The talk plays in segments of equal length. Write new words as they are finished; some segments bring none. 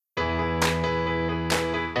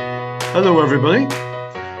Hello, everybody.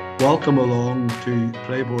 Welcome along to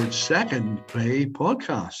PlayBoard's second Play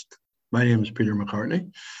podcast. My name is Peter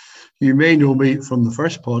McCartney. You may know me from the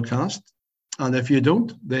first podcast, and if you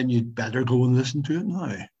don't, then you'd better go and listen to it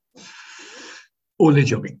now. Only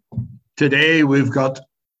joking. Today we've got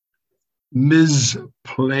Ms.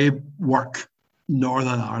 Playwork,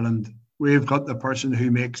 Northern Ireland. We've got the person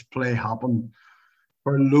who makes play happen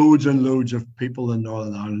for loads and loads of people in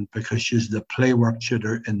Northern Ireland because she's the Playwork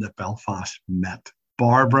tutor in the Belfast Met.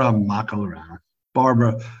 Barbara McIlwrath.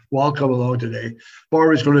 Barbara, welcome along today.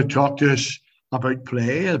 Barbara's going to talk to us about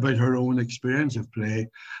play, about her own experience of play,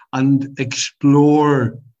 and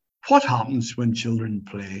explore what happens when children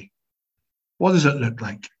play. What does it look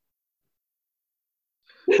like?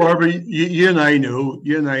 Barbara, you and I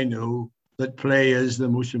know that play is the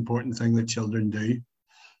most important thing that children do.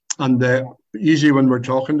 And usually when we're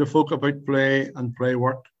talking to folk about play and play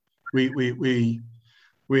work, we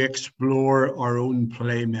explore our own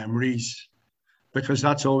play memories, because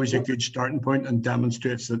that's always a good starting point and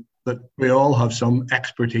demonstrates that we all have some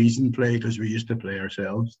expertise in play because we used to play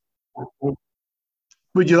ourselves.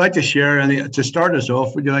 Would you like to share any, to start us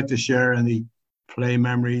off, would you like to share any play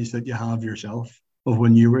memories that you have yourself of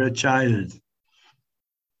when you were a child?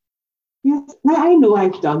 Yes, I know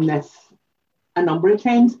I've done this a number of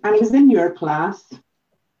times, and I was in your class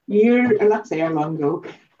let's say how long ago.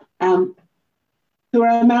 So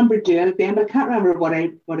I remember doing it then, but I can't remember what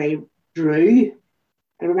I drew.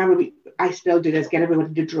 I remember I still do this, get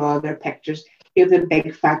everybody to draw their pictures, give them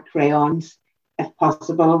big fat crayons if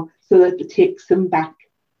possible, so that it takes them back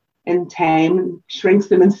in time and shrinks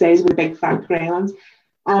them in size with big fat crayons.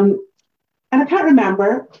 And I can't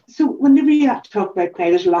remember. So whenever you have to talk about play,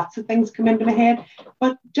 there's lots of things come into my head.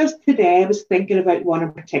 But just today, I was thinking about one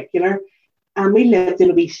in particular. And we lived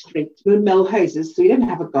in a wee street with mill houses, so you didn't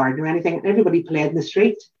have a garden or anything, and everybody played in the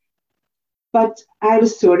street. But I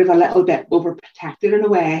was sort of a little bit overprotected in a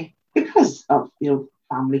way because of,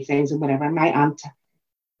 family things and whatever. My aunt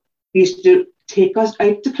used to take us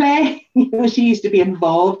out to play. She used to be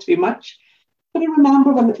involved too much. But I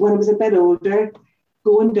remember when I was a bit older,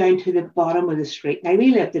 going down to the bottom of the street. Now, we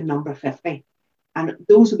lived in number 50, and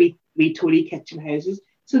those would be totally kitchen houses.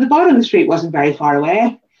 So the bottom of the street wasn't very far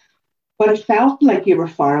away, but it felt like you were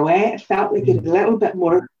far away. It felt like you had a little bit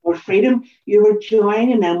more freedom. You were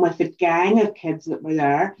joining in with the gang of kids that were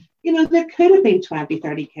there. There could have been 20,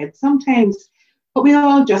 30 kids sometimes, but we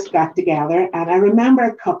all just got together. And I remember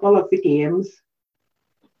a couple of the games.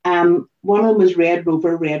 One of them was Red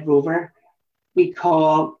Rover.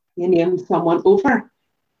 You named someone over.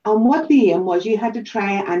 And what the aim was, you had to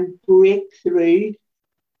try and break through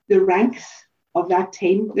the ranks of that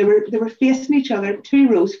team. They were facing each other, 2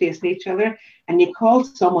 rows facing each other, and you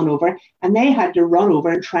called someone over, and they had to run over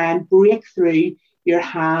and try and break through your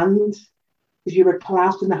hand, because you were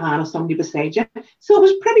clasped in the hand of somebody beside you. So it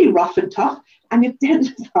was pretty rough and tough, and you did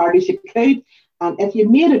as hard as you could. And if you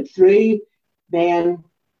made it through, then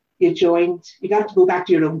you got to go back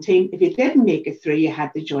to your own team. If you didn't make it through, you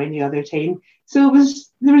had to join the other team. So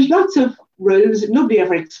there was lots of rules that nobody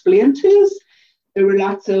ever explained to us. There were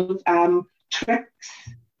lots of tricks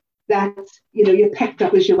that you picked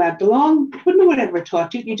up as you went along. But no one ever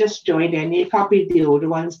taught you. You just joined in. You copied the older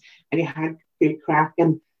ones, and you had good crack.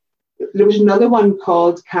 And there was another one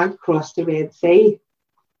called Can't Cross the Red Sea.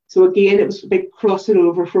 So again, it was a big crossing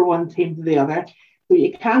over for one team to the other. So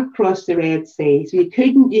you can't cross the Red Sea. So you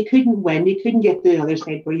couldn't win. You couldn't get to the other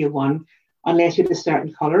side where you won unless you had a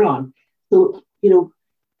certain colour on. So,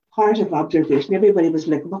 part of observation, everybody was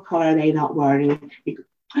like, what colour are they not wearing? You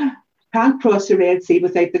can't cross the Red Sea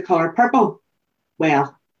without the colour purple.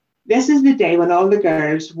 Well, this is the day when all the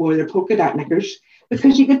girls wore their polka dot knickers,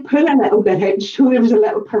 because you could pull a little bit out and show there was a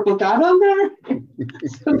little purple dot on there.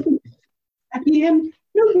 So, again,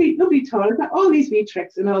 nobody taught us that. All these wee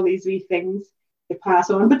tricks and all these wee things to pass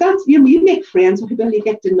on. But that's, you make friends with people, you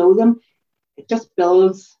get to know them. It just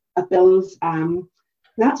builds.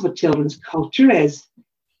 That's what children's culture is.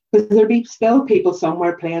 Because there'll be still people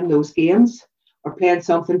somewhere playing those games or playing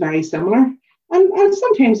something very similar. And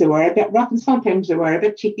sometimes they were a bit rough and sometimes they were a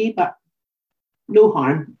bit cheeky, but no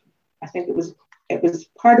harm. I think it was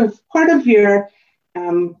part of your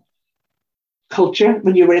culture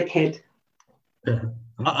when you were a kid. Yeah,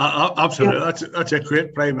 absolutely. Yeah. That's a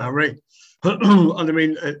great play memory. And I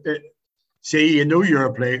mean, see, you know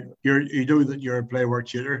that you're a Playwork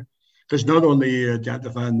tutor, because not only are you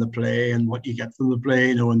identifying the play and what you get from the play,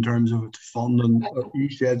 in terms of fun and you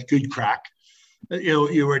said good crack.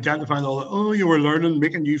 You were identifying you were learning,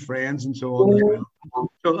 making new friends and so on as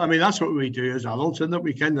well. So I mean, that's what we do as adults, isn't it?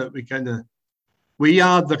 We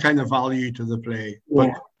add the kind of value to the play,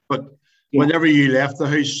 but Whenever you left the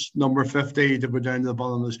house, number 50, to go down to the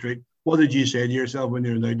bottom of the street, what did you say to yourself when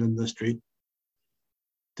you were out in the street?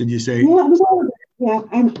 Did you say? Yeah, it was all about,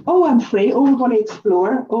 I'm free. Oh, we're going to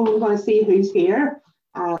explore. Oh, we're going to see who's here.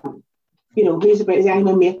 Who's about to hang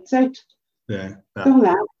my mates out. Yeah. So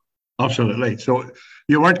that. Absolutely. So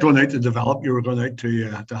you weren't going out to develop, you were going out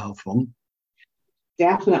to have fun.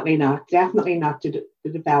 Definitely not to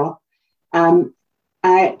develop.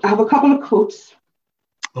 I have a couple of quotes.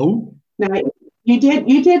 Oh. Now, you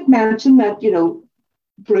did mention that,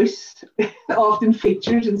 Bruce often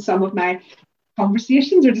features in some of my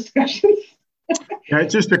conversations or discussions. Yeah,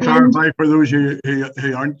 just to clarify for those who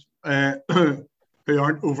aren't who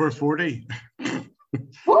aren't over 40.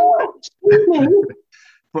 Oh, excuse me.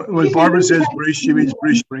 When Barbara says Bruce, she means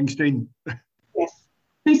Bruce Springsteen. Yes,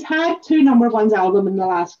 he's had 2 #1 albums in the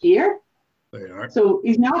last year. They are. So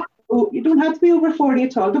he's not. Oh, you don't have to be over 40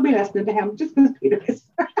 at all to be listening to him, just because Peter is.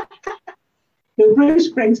 So Bruce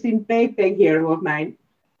Springsteen, big hero of mine,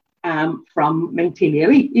 from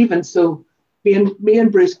 1980. Even so, me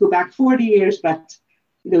and Bruce go back 40 years, but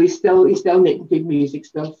he's still making good music,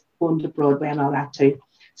 still going to Broadway and all that too.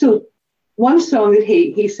 So one song that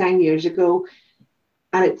he sang years ago,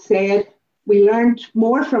 and it said, "We learned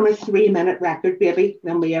more from a 3-minute record, baby,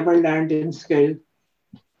 than we ever learned in school."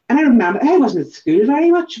 And I remember, I wasn't at school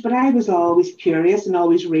very much, but I was always curious and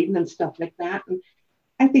always reading and stuff like that. And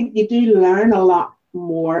I think you do learn a lot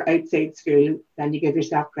more outside school than you give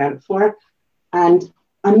yourself credit for. And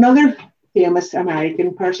another famous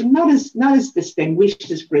American person, not as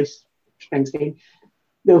distinguished as Bruce Springsteen,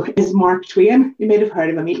 though, is Mark Twain. You might have heard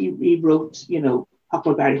of him. He wrote,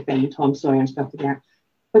 Huckleberry Finn, Tom Sawyer and stuff like that.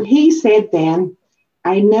 But he said then,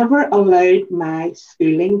 "I never allowed my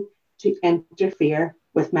schooling to interfere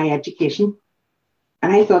with my education."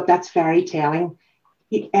 And I thought that's very telling.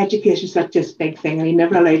 Education is such a big thing, and he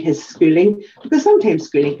never allowed his schooling, because sometimes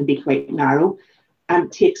schooling can be quite narrow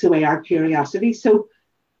and takes away our curiosity. So,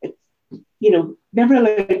 never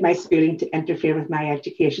allowed my schooling to interfere with my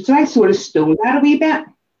education. So I sort of stole that a wee bit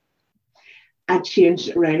and changed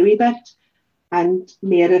it around a wee bit and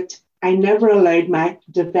made it, "I never allowed my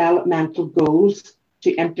developmental goals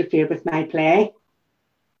to interfere with my play."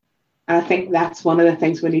 And I think that's one of the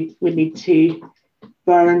things we need to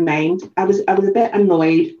bear in mind. I was a bit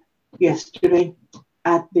annoyed yesterday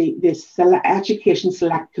at the Education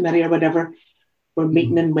Select Committee or whatever were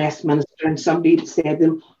meeting in Westminster, and somebody said to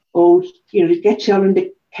them, "Oh, to get children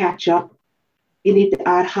to catch up, you need to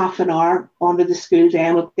add half an hour onto the school day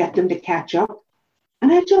and we'll get them to catch up."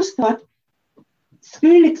 And I just thought,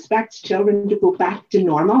 school expects children to go back to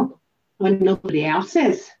normal when nobody else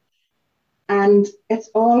is. And it's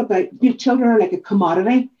all about, children are like a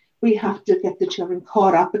commodity. We have to get the children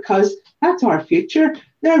caught up because that's our future.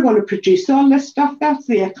 They're going to produce all this stuff. That's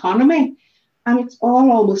the economy. And it's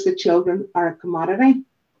all almost the children are a commodity.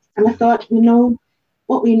 And I thought,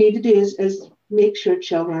 what we need to do is make sure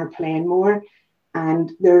children are playing more.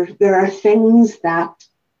 And there are things that,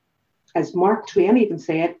 as Mark Twain even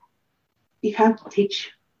said, you can't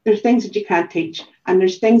teach. There's things that you can't teach. And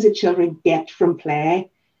there's things that children get from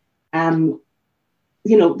play.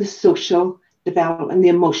 The social development, the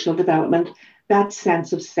emotional development, that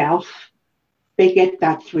sense of self, they get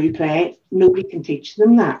that through play. Nobody can teach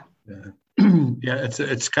them that. Yeah, yeah,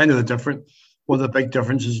 it's kind of one of the big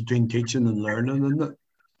differences between teaching and learning, isn't it?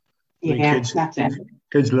 Yeah, that's it.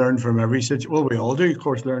 Kids learn from every situation. Well, we all do, of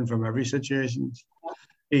course, learn from every situation,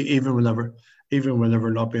 even whenever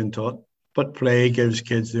not being taught. But play gives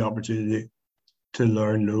kids the opportunity to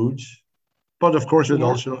learn loads. But of course, it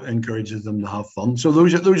also encourages them to have fun. So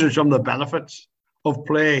those are some of the benefits of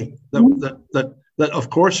play that of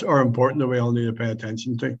course are important that we all need to pay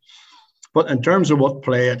attention to. But in terms of what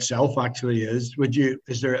play itself actually is,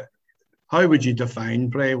 how would you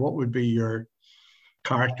define play? What would be your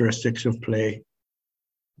characteristics of play?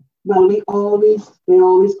 Well, we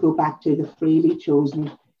always go back to the freely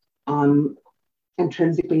chosen,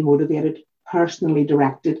 intrinsically motivated, personally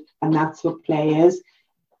directed, and that's what play is.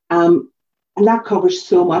 And that covers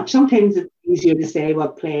so much. Sometimes it's easier to say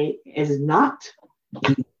what play is not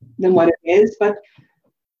than what it is. But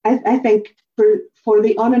I think for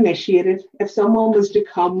the uninitiated, if someone was to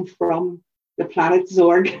come from the planet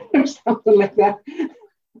Zorg or something like that,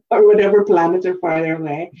 or whatever planets are farther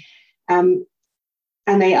away, and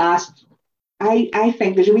they asked, I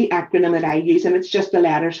think there's a wee acronym that I use, and it's just the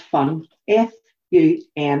letters FUN,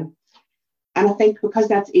 FUN. And I think because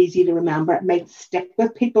that's easy to remember, it might stick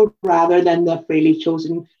with people rather than the freely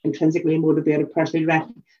chosen, intrinsically motivated, personally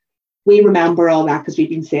directed. We remember all that because we've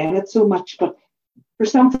been saying it so much. But for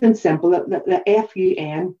something simple, the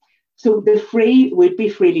FUN So the free would be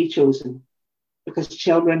freely chosen, because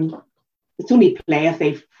children, it's only play if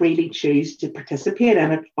they freely choose to participate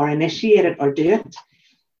in it or initiate it or do it.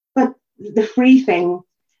 But the free thing,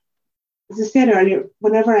 as I said earlier,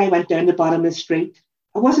 whenever I went down the bottom of the street,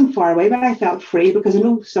 I wasn't far away, but I felt free because I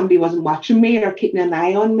know somebody wasn't watching me or keeping an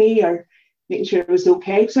eye on me or making sure it was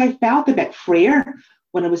okay. So I felt a bit freer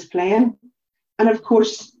when I was playing. And of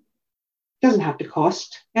course, it doesn't have to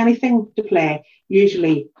cost anything to play.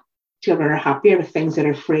 Usually children are happier with things that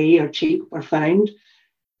are free or cheap or found.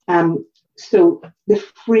 So the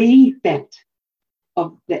free bit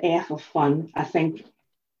of the F of fun, I think,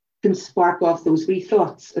 can spark off those wee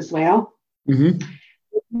thoughts as well. Mm-hmm.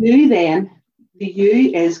 You then, the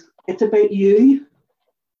you is, it's about you.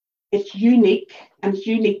 It's unique, and it's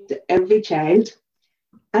unique to every child.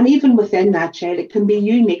 And even within that child, it can be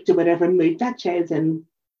unique to whatever mood that child's in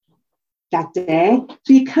that day.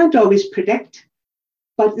 So you can't always predict,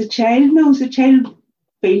 but the child knows, the child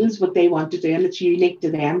feels what they want to do, and it's unique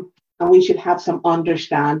to them. And we should have some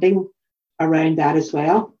understanding around that as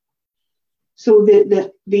well. So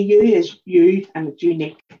the you is you, and it's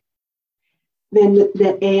unique. Then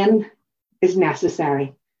the N is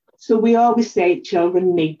necessary. So we always say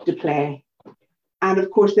children need to play. And of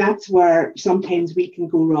course, that's where sometimes we can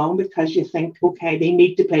go wrong, because you think, okay, they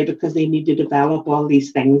need to play because they need to develop all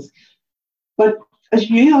these things. But as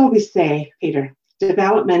you always say, Peter,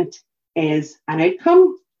 development is an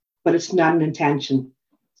outcome, but it's not an intention.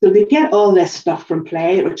 So they get all this stuff from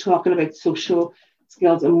play. We're talking about social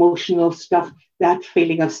skills, emotional stuff, that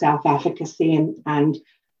feeling of self-efficacy and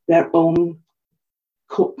their own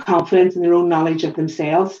confidence and their own knowledge of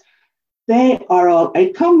themselves. They are all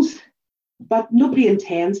outcomes, but nobody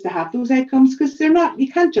intends to have those outcomes, because they're not,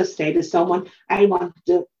 you can't just say to someone, I want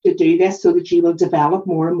to do this so that you will develop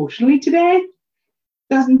more emotionally today.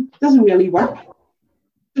 Doesn't really work.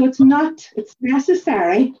 So it's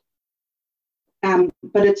necessary,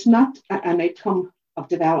 but it's not an outcome of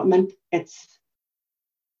development. It's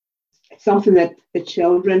something that the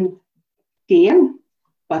children gain,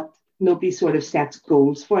 but nobody sort of sets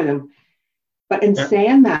goals for them. But in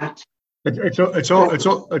saying that,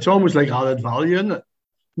 it's almost like added value, isn't it?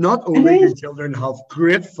 Not only do children have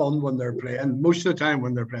great fun when they're playing, most of the time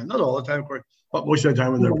when they're playing, not all the time, but most of the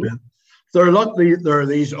time when they're playing, there are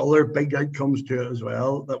these other big outcomes to it as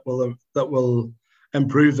well that will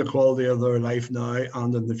improve the quality of their life now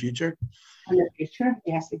and in the future. In the future,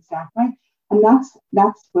 yes, exactly. And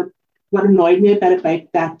that's what annoyed me a bit about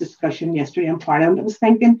that discussion yesterday in Parliament. I was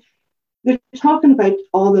thinking, they're talking about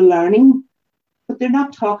all the learning, but they're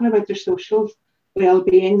not talking about their social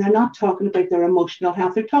well-being. They're not talking about their emotional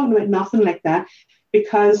health. They're talking about nothing like that,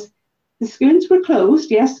 because the schools were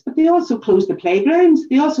closed, yes, but they also closed the playgrounds.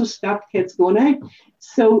 They also stopped kids going out.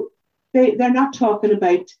 So they're not talking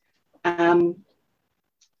about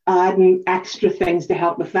adding extra things to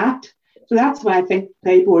help with that. So that's why I think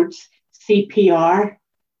Playboard's CPR,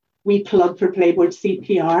 we plug for Playboard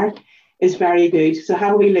CPR, is very good. So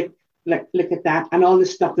how we look at that, and all the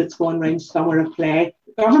stuff that's going around Summer of Play.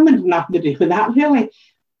 The government has nothing to do with that really,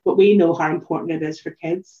 but we know how important it is for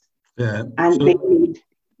kids. Yeah, and they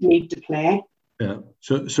need to play. Yeah.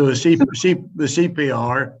 So the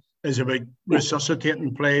CPR is about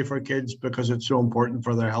resuscitating play for kids, because it's so important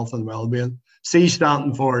for their health and well-being. C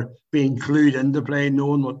standing for being clued into play,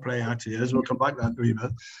 knowing what play actually is. We'll come back to that in a wee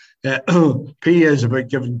bit. P is about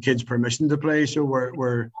giving kids permission to play. So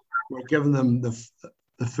we're giving them the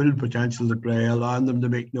full potential to play, allowing them to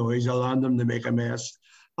make noise, allowing them to make a mess,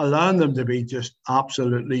 allowing them to be just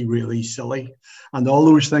absolutely really silly, and all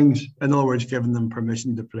those things. In other words, giving them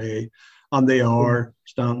permission to play. And they are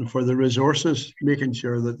standing for the resources, making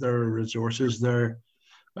sure that there are resources there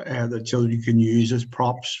that children can use as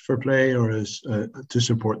props for play or as to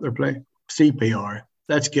support their play. CPR.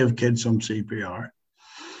 Let's give kids some CPR.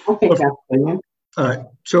 Okay, that's brilliant.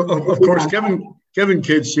 So of course, giving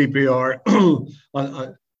kids CPR,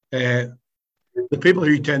 the people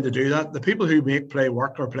who tend to do that, the people who make play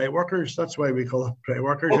work are playworkers. That's why we call it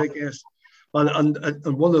playworkers, I guess.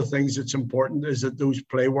 And one of the things that's important is that those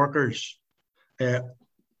playworkers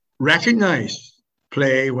recognize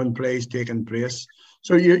play when play is taking place.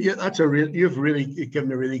 So you've really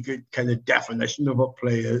given a really good kind of definition of what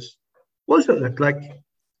play is. What does it look like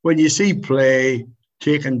when you see play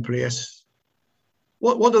taking place?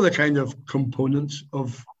 What are the kind of components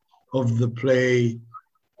of the play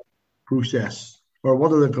process, or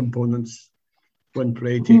what are the components when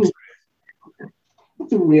play takes place?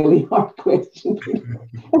 It's a really hard question,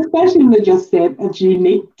 especially when they just said it's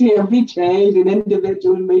unique to every child and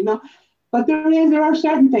individual and may not. But there are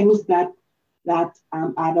certain things that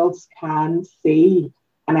adults can see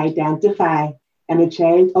and identify in a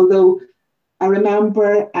child. Although I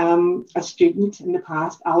remember a student in the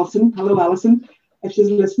past, Alison, hello Alison, if she's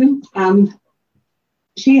listening,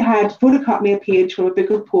 she had photocopied me a page from a book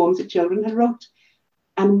of poems that children had wrote.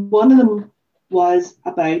 And one of them was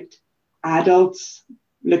about adults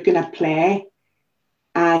looking at play.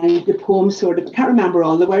 And the poem sort of, can't remember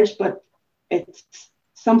all the words, but it's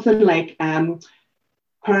something like parent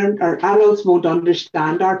or adults won't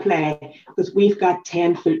understand our play because we've got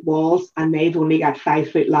 10-foot walls and they've only got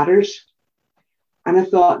 5-foot ladders. And I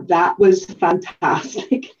thought that was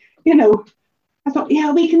fantastic. I thought,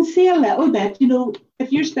 yeah, we can see a little bit,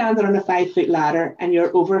 if you're standing on a 5-foot ladder and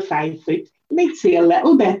you're over 5 foot, you might see a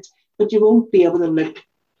little bit, but you won't be able to look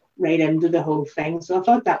right into the whole thing. So I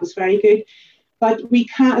thought that was very good. But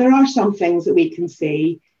there are some things that we can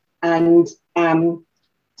see. And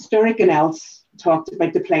Sturrock and Else talked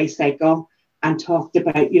about the play cycle and talked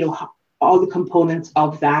about, all the components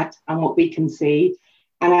of that and what we can see.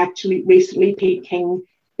 And actually recently Pete King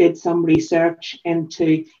did some research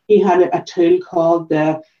into, he had a tool called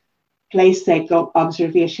the Play Cycle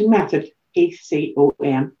Observation Method,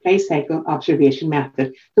 PCOM, Play Cycle Observation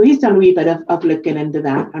Method. So he's done a wee bit of looking into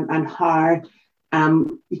that and how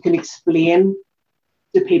you can explain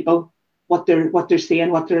to people what they're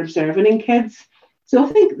seeing, what they're observing in kids. So I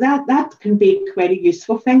think that can be quite a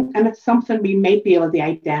useful thing, and it's something we might be able to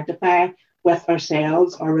identify with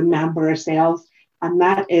ourselves or remember ourselves, and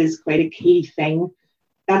that is quite a key thing.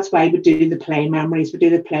 That's why we do the play memories. We do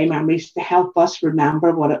the play memories to help us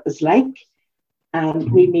remember what it was like.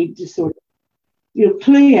 And we need to sort of,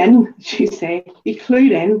 clue in, be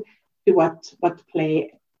clued in to what the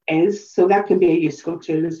play is. So that can be a useful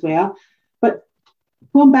tool as well. But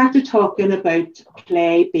going back to talking about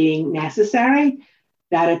play being necessary,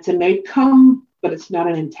 that it's an outcome, but it's not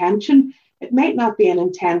an intention. It might not be an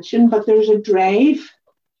intention, but there's a drive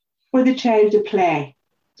for the child to play.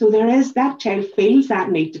 So that child feels that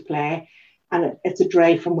need to play, and it's a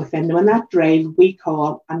drive from within them, and that drive we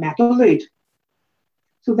call a metaloid.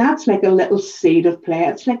 So that's like a little seed of play.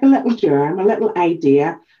 It's like a little germ, a little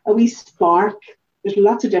idea, a wee spark. There's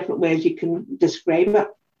lots of different ways you can describe it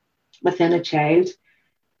within a child,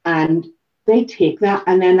 and they take that,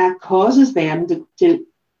 and then that causes them to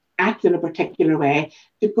act in a particular way,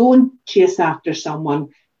 to go and chase after someone,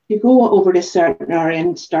 to go over to a certain area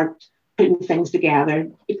and start putting things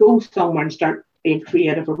together, to go somewhere and start being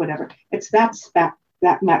creative or whatever. It's that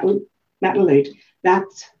metaloid, that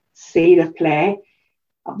seed of play.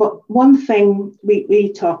 But one thing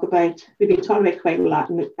we talk about, we've been talking about quite a lot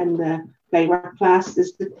in the Playwork class,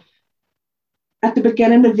 is that at the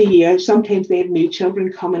beginning of the year, sometimes they have new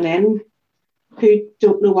children coming in who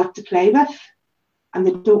don't know what to play with, and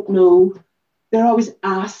they don't know, they're always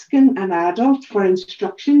asking an adult for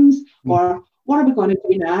instructions or what are we going to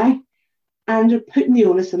do now? And they're putting the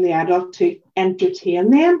onus on the adult to entertain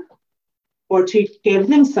them or to give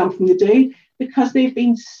them something to do, because they've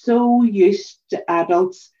been so used to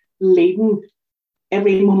adults leading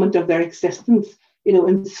every moment of their existence.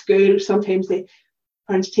 In school, sometimes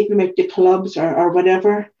parents take them out to clubs or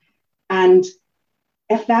whatever. And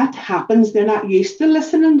if that happens, they're not used to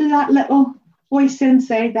listening to that little voice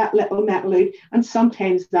inside, that little metaloid. And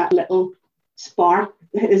sometimes that little spark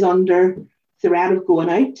is under threat of going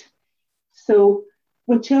out. So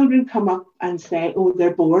when children come up and say, oh,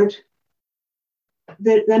 they're bored,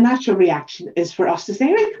 the natural reaction is for us to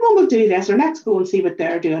say, right, come on, we'll do this, or let's go and see what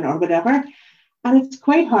they're doing or whatever. And it's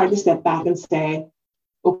quite hard to step back and say,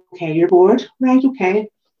 okay, you're bored, right, okay.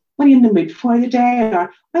 What are you in the mood for the day?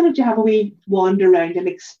 Or why don't you have a wee wander around and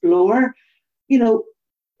explore?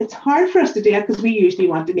 It's hard for us to do that because we usually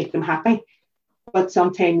want to make them happy. But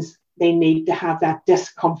sometimes they need to have that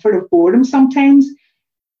discomfort of boredom sometimes.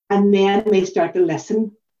 And then they start to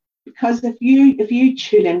listen. Because if you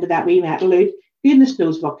tune into that wee metaloid, goodness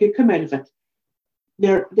knows what could come out of it.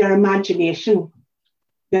 Their imagination,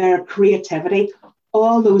 their creativity,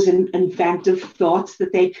 all those inventive thoughts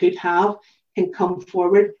that they could have can come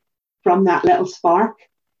forward from that little spark.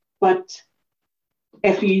 But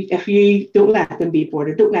if you don't let them be bored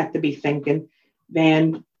or don't let them be thinking,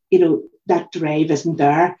 then that drive isn't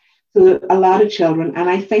there. So a lot of children, and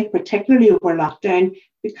I think particularly over lockdown,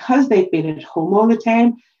 because they've been at home all the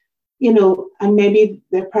time, and maybe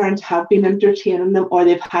their parents have been entertaining them, or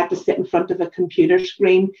they've had to sit in front of a computer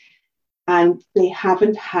screen, and they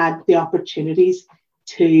haven't had the opportunities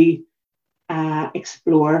to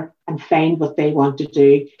explore and find what they want to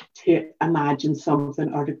do, to imagine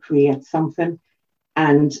something or to create something.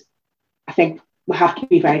 And I think we have to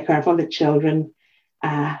be very careful that children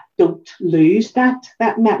don't lose that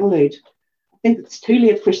metaloid. I think it's too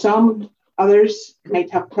late for some others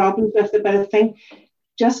might have problems with it, but I think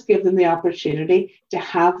just give them the opportunity to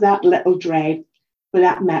have that little drive for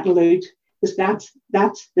that metal load, because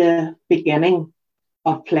that's the beginning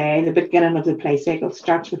of play. The beginning of the play cycle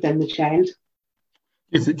starts within the child.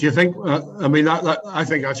 Do you think? I mean, I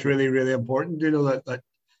think that's really, really important. You know that.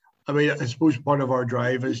 I mean, I suppose part of our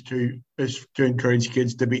drive is to encourage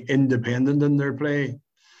kids to be independent in their play.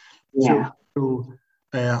 Yeah. So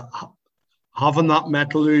having that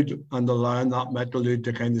metal load and allowing that metal load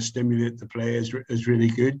to kind of stimulate the play is really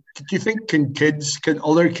good. Do you think can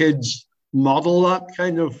other kids model that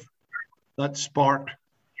kind of that spark?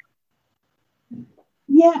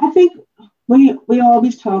 Yeah, I think we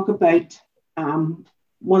always talk about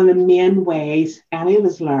one of the main ways any of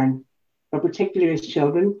us learn, but particularly as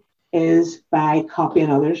children, is by copying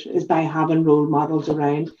others, is by having role models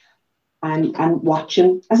around and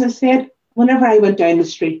watching. As I said, whenever I went down the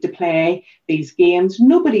street to play these games,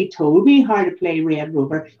 nobody told me how to play Red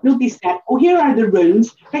Rover. Nobody said, oh, here are the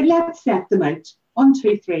rules, right, let's set them out. 1,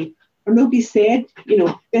 2, 3. Or nobody said, you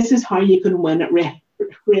know, this is how you can win at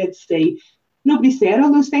Red Sea. Nobody said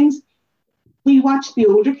all those things. We watched the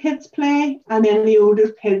older kids play, and then the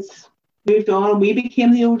older kids moved on, and we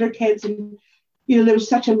became the older kids. And, you know, there was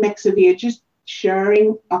such a mix of ages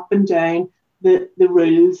sharing up and down the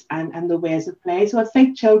rules and the ways of play. So I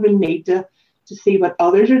think children need to see what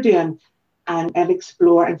others are doing and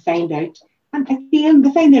explore and find out. And again,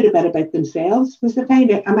 they find out a bit about themselves, because they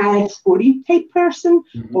find out, am I a sporty type person?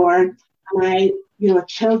 Mm-hmm. Or am I, you know, a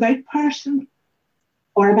chilled out person?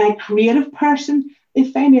 Or am I a creative person? They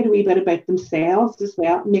find out a wee bit about themselves as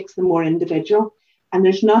well. It makes them more individual. And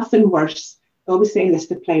there's nothing worse. I always say this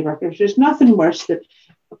to playworkers. There's nothing worse than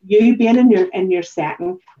you being in your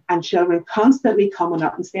setting and children constantly coming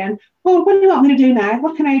up and saying, well, what do you want me to do now?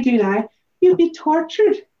 What can I do now? You'd be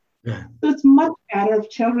tortured. Yeah. So it's much better if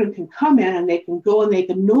children can come in and they can go and they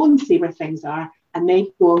can know and see where things are, and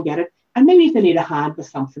they go and get it. And maybe if they need a hand with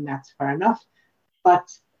something, that's fair enough. But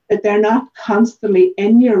that they're not constantly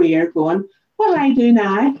in your ear going, what do I do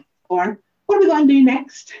now? Or what are we going to do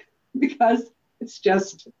next? Because it's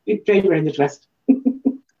just, we drive around the twist.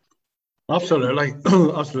 Absolutely.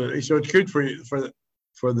 Absolutely. So it's good for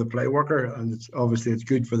the play worker, and it's obviously it's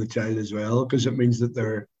good for the child as well, because it means that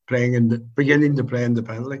they're beginning to play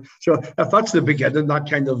independently. So if that's the beginning, that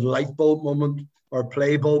kind of light bulb moment or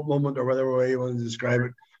play bulb moment, or whatever way you want to describe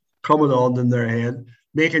it, coming on in their head,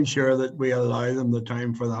 making sure that we allow them the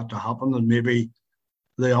time for that to happen, and maybe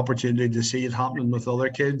the opportunity to see it happening with other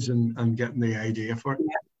kids and getting the idea for it.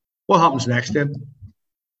 Yeah. What happens next then?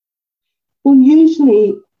 Well,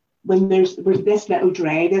 usually when there's this little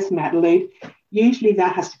drag, this metal load, usually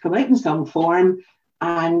that has to come out in some form,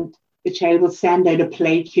 and the child will send out a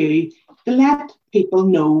play cue to let people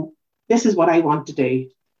know, this is what I want to do.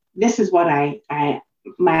 This is what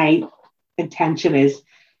my intention is,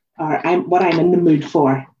 or what I'm in the mood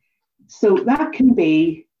for. So that can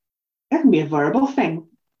be a verbal thing.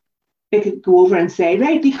 They could go over and say,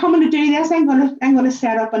 right, you coming to do this? I'm gonna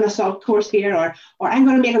set up an assault course here, or I'm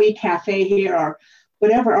gonna make a wee cafe here, or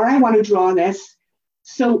whatever, or I want to draw this.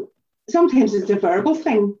 So sometimes it's a verbal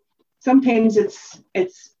thing. Sometimes it's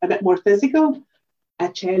a bit more physical. A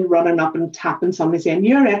child running up and tapping somebody saying,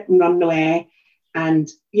 you're it, and running away. And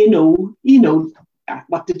you know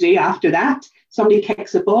what to do after that. Somebody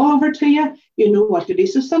kicks a ball over to you, you know what to do.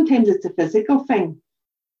 So sometimes it's a physical thing.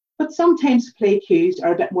 But sometimes play cues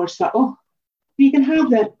are a bit more subtle. You can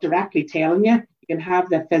have that directly telling you. You can have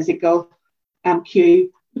the physical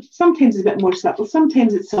cue. But sometimes it's a bit more subtle.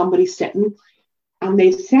 Sometimes it's somebody sitting and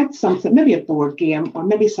they've set something, maybe a board game or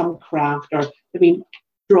maybe some craft, or they've been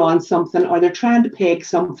drawing something, or they're trying to peg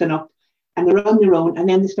something up and they're on their own, and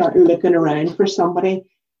then they start looking around for somebody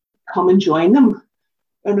to come and join them.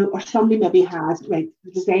 Or somebody maybe has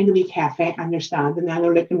designed a wee cafe and they're standing there and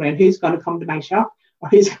they're looking around, who's going to come to my shop or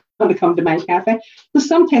who's going to come to my cafe? So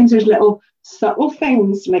sometimes there's little subtle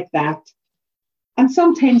things like that. And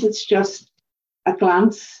sometimes it's just a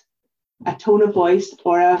glance, a tone of voice,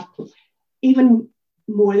 or even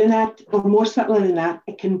more than that, or more subtle than that.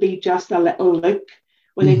 It can be just a little look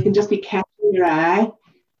where they can just be catching your eye,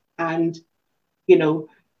 and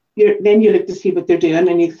then you look to see what they're doing,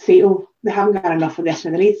 and you see, oh, they haven't got enough of this,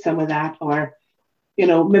 and they need some of that, or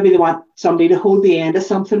maybe they want somebody to hold the end of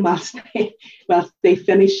something whilst they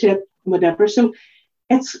finish it, whatever. So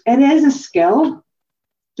it is a skill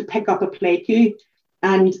to pick up a play cue,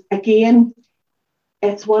 and again,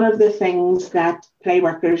 it's one of the things that play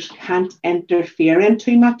workers can't interfere in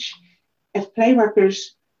too much. If play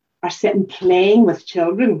workers are sitting playing with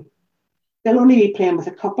children, they'll only be playing with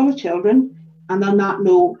a couple of children, and they'll not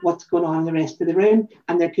know what's going on in the rest of the room.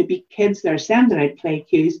 And there could be kids that are sending out play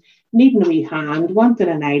cues, needing a wee hand, wanting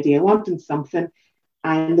an idea, wanting something,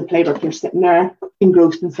 and the play worker sitting there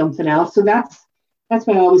engrossed in something else. So that's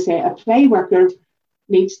why I always say a play worker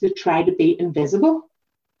needs to try to be invisible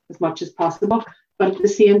as much as possible, but at the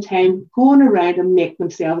same time going around and make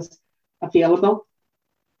themselves available.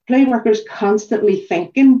 Play workers constantly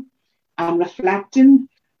thinking and reflecting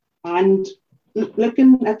and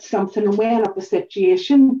looking at something and weighing up a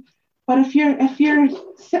situation. But if you're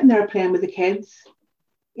sitting there playing with the kids,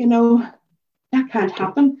 that can't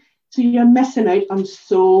happen. So you're missing out on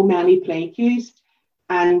so many play cues,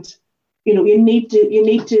 and you need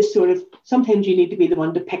to sort of, sometimes you need to be the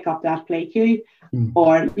one to pick up that play cue,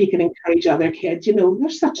 or you can encourage other kids.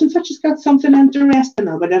 There's such and such has got something interesting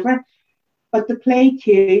or whatever. But the play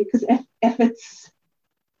cue, because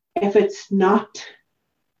if it's not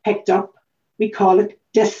picked up, we call it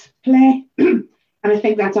display, and I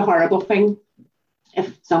think that's a horrible thing.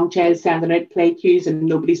 If some child's sending out play cues and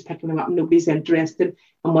nobody's picking them up, nobody's interested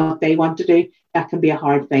in what they want to do, that can be a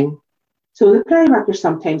hard thing. So the play worker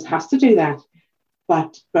sometimes has to do that,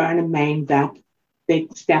 but bearing in mind that they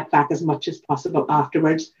step back as much as possible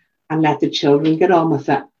afterwards and let the children get on with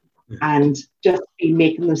it, and just be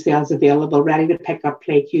making themselves available, ready to pick up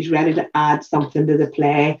play cues, ready to add something to the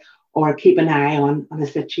play or keep an eye on a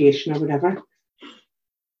situation or whatever.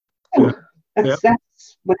 So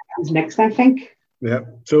that's what happens next, I think. Yeah.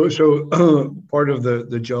 So part of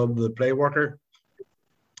the job of the play worker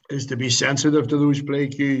is to be sensitive to those play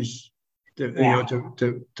cues,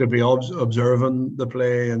 to be observing the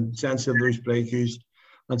play and sensitive to those play cues,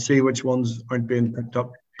 and see which ones aren't being picked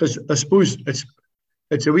up. Because I suppose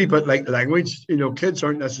it's a wee bit like language. Kids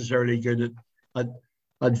aren't necessarily good at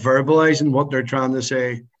verbalizing what they're trying to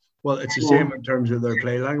say. Well, it's the same in terms of their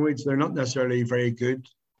play language. They're not necessarily very good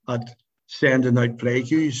at sending out play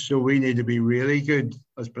cues. So we need to be really good,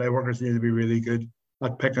 as play workers need to be really good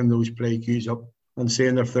at picking those play cues up and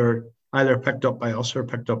seeing if they're either picked up by us or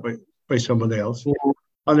picked up by somebody else. Yeah.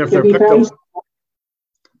 And if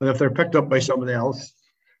they're picked up by somebody else,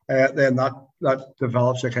 then that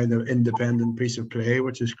develops a kind of independent piece of play,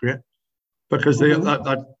 which is great, because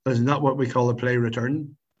that is not what we call a play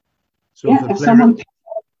return. So if someone picks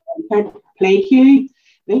up a play cue,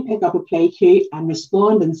 they pick up a play cue and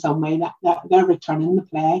respond in some way, that they're returning the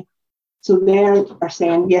play. So they are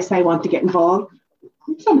saying, yes, I want to get involved.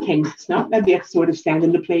 Sometimes it's not. Maybe it's sort of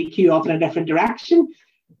sending the play cue off in a different direction,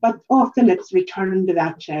 but often it's returning to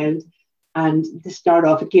that child and to start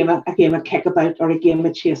off a game of kickabout, or a game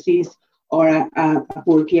of chases, or a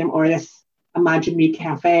board game, or this imaginary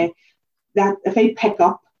cafe. That if they pick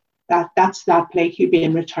up that's that play cue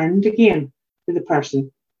being returned again to the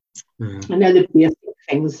person. And they're the basic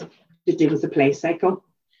things to do with the play cycle.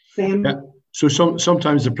 So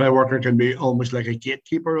sometimes the play worker can be almost like a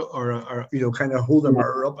gatekeeper, or kind of hold the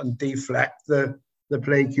mirror up and deflect the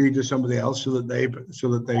play cue to somebody else, so that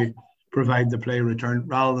they provide the play return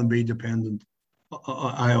rather than be dependent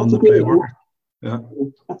on the play worker. Yeah,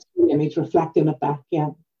 that's the image reflecting it back. Yeah,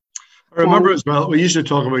 I remember as well. We used to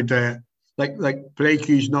talk about like play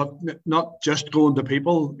cues not just going to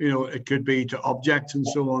people. It could be to objects and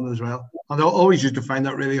so on as well. And I always used to find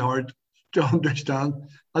that really hard to understand.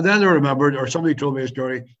 And then I remembered, or somebody told me a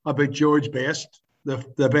story about George Best,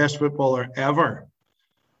 the best footballer ever.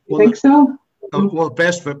 You think so? Well,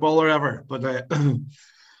 best footballer ever, but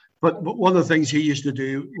one of the things he used to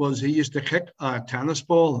do was he used to kick a tennis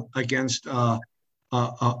ball against a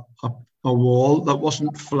wall that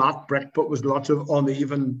wasn't flat brick, but was lots of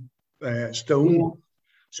uneven stone. Yeah.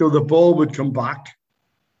 So the ball would come back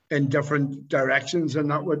in different directions, and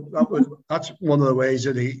that's one of the ways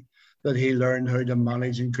that he learned how to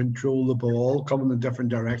manage and control the ball coming in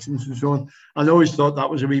different directions and so on. I always thought that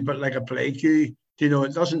was a wee bit like a play cue.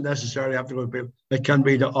 It doesn't necessarily have to go to people. It can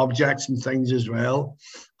be to objects and things as well,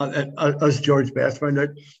 as George Best found out.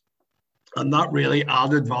 And that really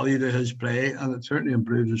added value to his play, and it certainly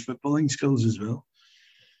improved his footballing skills as well.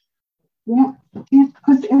 Yeah,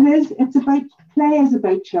 because it's about play is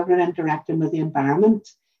about children interacting with the environment,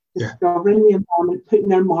 discovering the environment, putting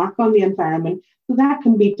their mark on the environment. So that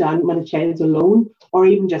can be done when a child's alone, or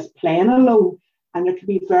even just playing alone. And there can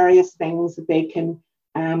be various things that they can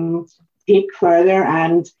take further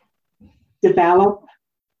and develop,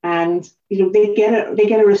 and they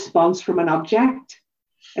get a response from an object.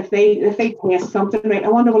 If they test something, right, I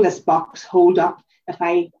wonder will this box hold up if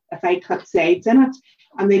I cut sides in it,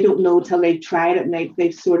 and they don't know till they've tried it and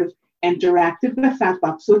they've sort of interacted with that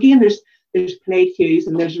box. So again, there's play cues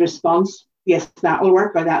and there's response. Yes, that will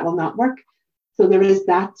work, or that will not work. So there is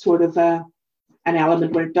that sort of a an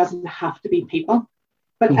element where it doesn't have to be people.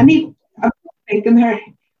 But I mean, I'm thinking there,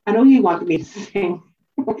 I know you wanted me to sing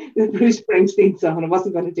the Bruce Springsteen song, and I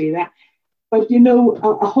wasn't going to do that. But, you know,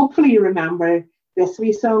 hopefully you remember this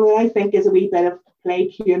wee song that I think is a wee bit of play,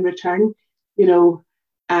 cue and return. You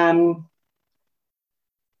know,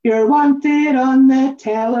 you're wanted on the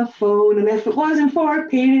telephone, and if it wasn't for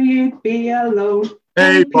Peter, you'd be alone.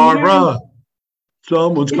 Hey, Barbara,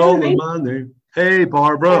 someone's calling my name. Hey,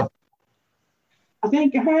 Barbara. I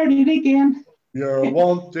think I heard it again. You're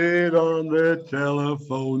wanted on the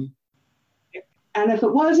telephone. And if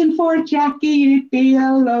it wasn't for Jackie, you'd be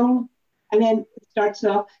alone. And then it starts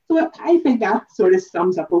off. So I think that sort of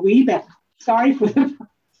sums up a wee bit. Sorry for the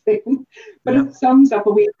thing, but it sums up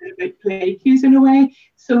a wee bit about play cues in a way.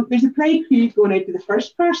 So there's a play cue going out to the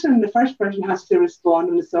first person, and the first person has to respond,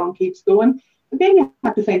 and the song keeps going. But then you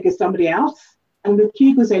have to think of somebody else, and the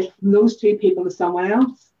cue goes out from those two people to someone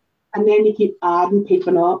else. And then you keep adding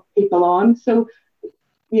people on. So,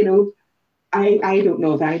 you know, I don't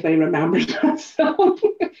know if anybody remembers that song,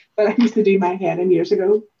 but I used to do my head in years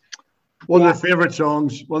ago. One of the favourite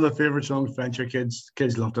songs, Venture Kids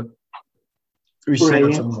loved it. We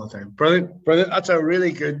sing it all the time. Brilliant. That's a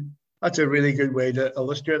really good way to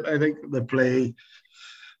illustrate, I think, the play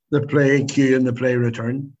cue and the play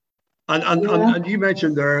return. And you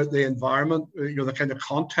mentioned there the environment, you know, the kind of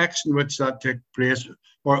context in which that took place,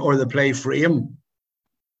 or the play frame.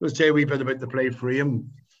 Let's say a wee bit about the play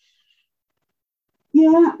frame.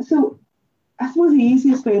 Yeah, so I suppose the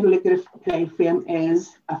easiest way to look at a play frame is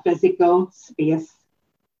a physical space.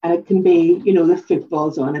 And it can be, you know, the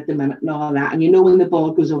football's on at the minute and all that. And you know when the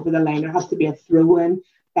ball goes over the line, there has to be a throw in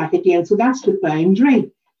back again. So that's the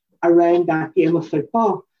boundary around that game of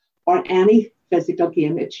football or any physical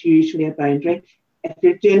game. It's usually a boundary. If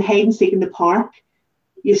you're doing hide and seek in the park,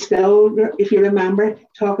 you still, if you remember,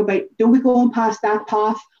 talk about don't be going past that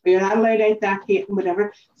path, or you're not allowed out that gate and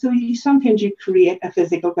whatever. So sometimes you create a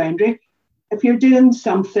physical boundary. If you're doing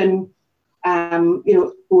something, you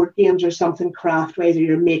know, board games or something craft-wise, or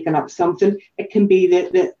you're making up something, it can be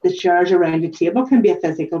the chairs around the table can be a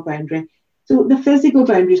physical boundary. So the physical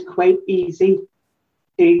boundary is quite easy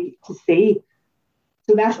to see.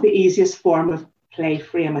 So that's the easiest form of play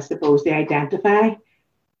frame, I suppose, to identify.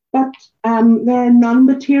 But there are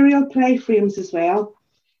non-material play frames as well,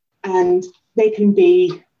 and they can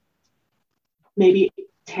be maybe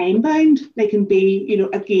time-bound. They can be, you know,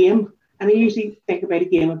 a game, and I usually think about a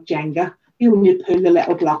game of Jenga. You know, when you pull the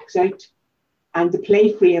little blocks out, and the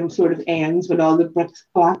play frame sort of ends when all the bricks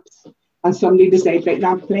collapse, and somebody decides, right,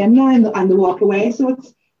 now I'm playing now, and they walk away. So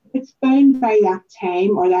it's bound by that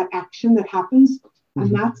time or that action that happens,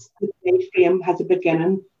 and that's the play frame has a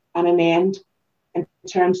beginning and an end in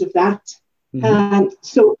terms of that. And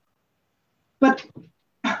so, but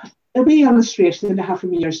a wee illustration that I have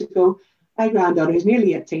from years ago, my granddaughter, who's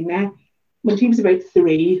nearly 18 now, when she was about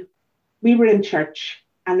 3, we were in church,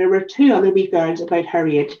 and there were 2 other wee girls about her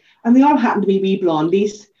age, and they all happened to be wee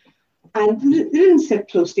blondies, and they didn't sit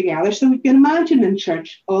close together. So we can imagine in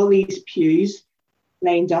church all these pews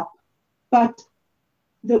lined up, but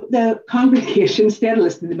the congregation, instead of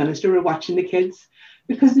listening to the minister, were watching the kids,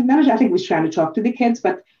 because the minister, I think, was trying to talk to the kids,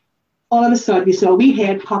 but all of a sudden you saw a wee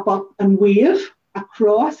head pop up and wave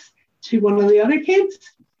across to one of the other kids,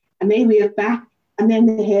 and they waved back, and then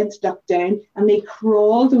the head stuck down, and they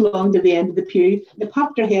crawled along to the end of the pew. They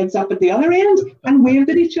popped their heads up at the other end and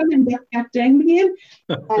waved at each other, and they got down again.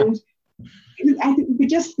 And I think we could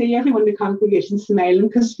just see everyone in the congregation smiling,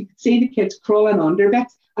 because you could see the kids crawling under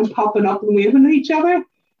bits and popping up and waving at each other.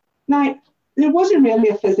 Now, there wasn't really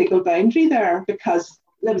a physical boundary there, because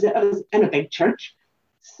it was in a big church.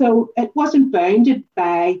 So it wasn't bounded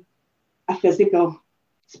by a physical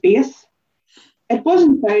space. It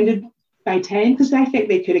wasn't bounded by time, because I think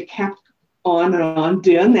they could have kept on and on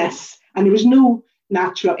doing this, and there was no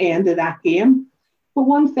natural end to that game. But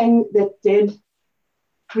one thing that did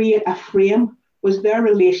create a frame was their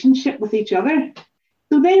relationship with each other.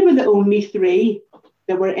 So they were the only 3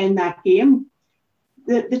 that were in that game.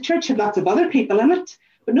 The church had lots of other people in it,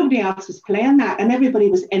 but nobody else was playing that, and everybody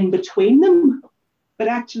was in between them. But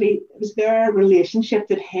actually, it was their relationship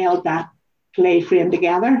that held that play frame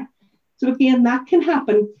together. So again, that can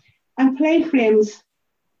happen. And play frames,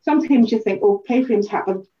 sometimes you think, oh, play frames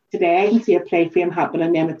happen today. I can see a play frame happen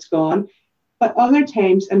and then it's gone. But other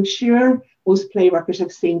times, I'm sure most play workers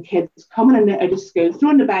have seen kids coming in out of school,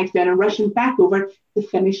 throwing the bags down and rushing back over to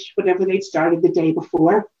finish whatever they'd started the day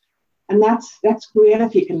before. And that's great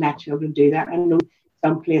if you can let children do that. I know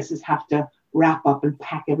some places have to wrap up and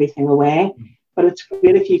pack everything away, but it's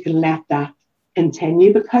great if you can let that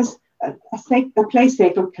continue, because a play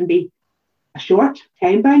cycle can be a short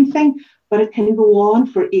time-bound thing, but it can go on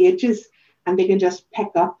for ages and they can just pick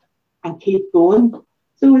up and keep going.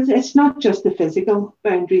 So it's not just the physical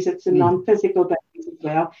boundaries, it's the non-physical boundaries as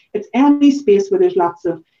well. It's any space where there's lots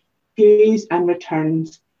of cues and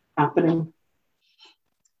returns happening.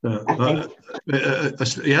 Yeah, I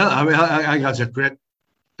mean, I think that's a great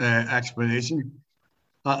explanation.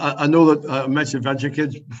 I know that I mentioned Venture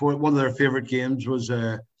Kids before. One of their favorite games was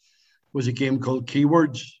a game called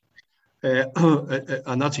Keywords.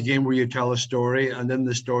 And that's a game where you tell a story, and in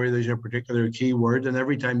the story there's a particular keyword, and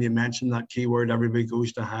every time you mention that keyword, everybody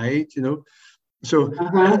goes to hide. So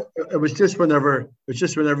it was just whenever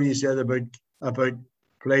you said about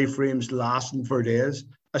play frames lasting for days,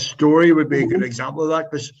 a story would be a good example of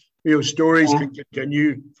that, because stories can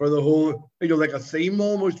continue for the whole, like a theme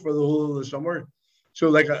almost for the whole of the summer. So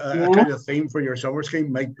like a kind of theme for your summer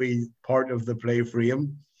scheme might be part of the play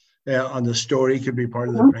frame. And the story could be part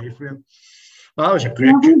of the play frame. That was a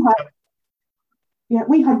great.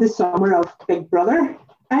 We had the summer of Big Brother.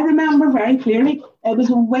 I remember very clearly. It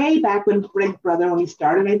was way back when Big Brother only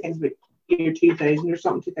started. I think it was about year 2000 or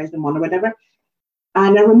something, 2001 or whatever.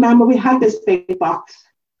 And I remember we had this big box,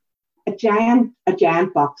 a giant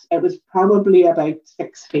box. It was probably about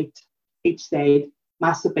 6 feet each side,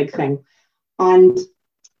 massive big thing. And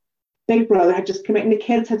Big Brother had just come out and the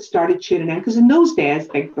kids had started tuning in, because in those days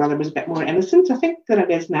Big Brother was a bit more innocent, I think, than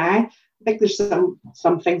it is now. I think there's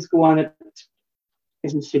some things go on that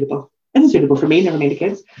isn't suitable for me, never mind the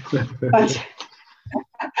kids. But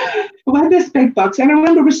we had this big box, and I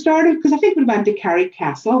remember we started, because I think we went to Carrick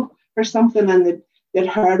Castle or something, and they'd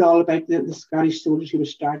heard all about the Scottish soldiers who were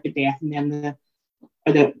starved to death, and then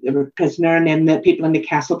they were prisoner, and then the people in the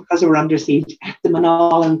castle, because they were under siege, ate them and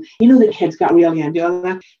all. And the kids got really into all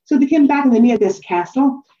that. So they came back and they made this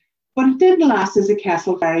castle, but it didn't last as a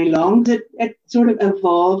castle very long. It sort of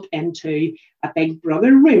evolved into a Big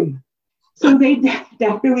Brother room. So they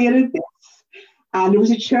decorated this, and there was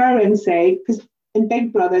a chair inside, because in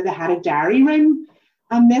Big Brother they had a diary room,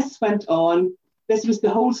 and this went on. This was the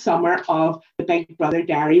whole summer of the Big Brother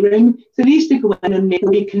diary room. So they used to go in and make a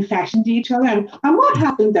wee confession to each other and what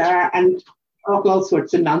happened there, and all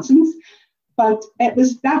sorts of nonsense. But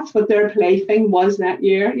that's what their plaything was that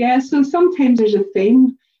year. Yeah, so sometimes there's a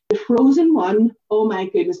theme. The Frozen one, oh my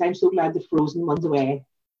goodness, I'm so glad the Frozen one's away.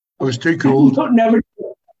 It was too cold.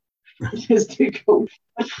 It was too cold.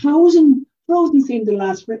 But Frozen seemed to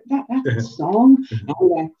last for that song.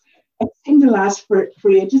 Anyway, it seemed to last for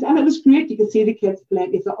ages, and it was great. You could see the kids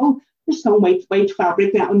playing. You thought, oh, there's some white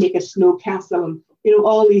fabric that will make a snow castle, and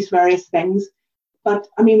all these various things. But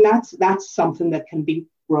I mean, that's something that can be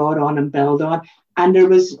brought on and built on. And there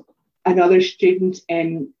was another student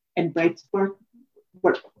in Brightsburg,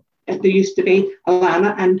 where there used to be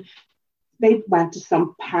Alana, and they went to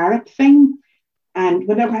some parrot thing. And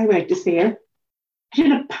whenever I went to see her, she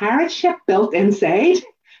had a parrot ship built inside.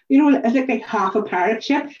 It looked like half a parrot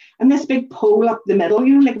ship, and this big pole up the middle,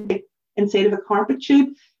 like inside of a carpet tube.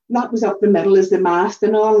 That was up the middle as the mast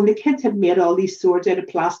and all. And the kids had made all these swords out of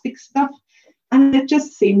plastic stuff. And it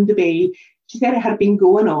just seemed to be, she said it had been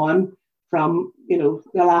going on from, the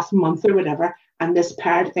last month or whatever. And this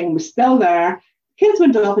parrot thing was still there. Kids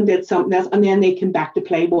went off and did something else, and then they came back to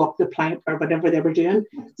play walk the plank or whatever they were doing.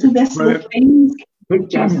 So this were things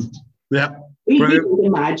just, we don't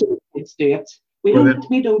imagine kids do it. We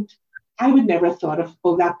don't. I would never have thought of,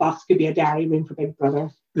 that box could be a diary room for Big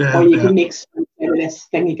Brother. Or you can make some out of this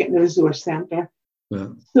thing you get in the resource centre. Yeah.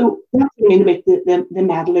 So that's what I mean about the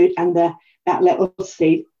medal out and that little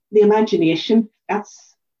seed. The imagination,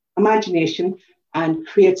 that's imagination and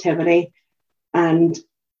creativity and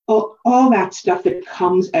all that stuff that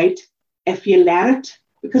comes out if you let it.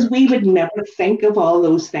 Because we would never think of all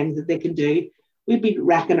those things that they can do. We'd be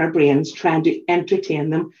racking our brains trying to entertain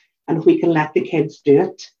them. And if we can let the kids do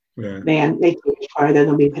it, then they take it further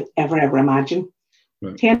than we could ever imagine.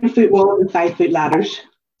 10-foot walls and 5-foot ladders.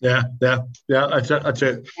 Yeah. That's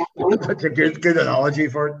a good analogy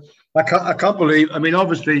for it. I can't believe. I mean,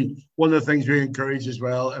 obviously, one of the things we encourage as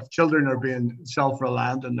well, if children are being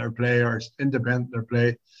self-reliant in their play or independent in their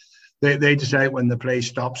play, they decide when the play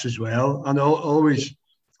stops as well. And I always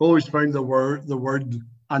found the word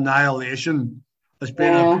annihilation as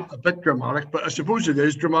being a bit dramatic, but I suppose it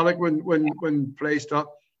is dramatic when play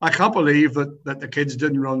stops. I can't believe that the kids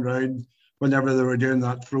didn't run around whenever they were doing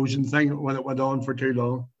that Frozen thing when it went on for too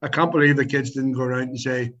long. I can't believe the kids didn't go around and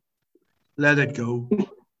say, "Let it go."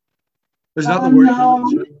 Is that the word? No,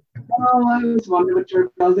 I was wondering what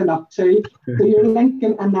you're building up to. So you're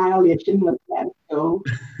linking annihilation with "let it go."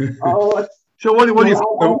 So what do you?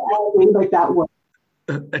 I agree about that word.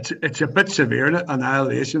 it's a bit severe,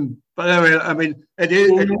 annihilation. But anyway, I mean, it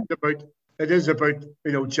is about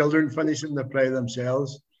children finishing the play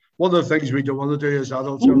themselves. One of the things we don't want to do as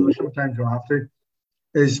adults, or sometimes we have to,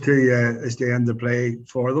 is to end the play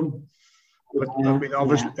for them. But I mean,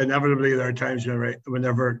 obviously, inevitably, there are times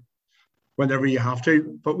whenever you have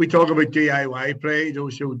to. But we talk about DIY play,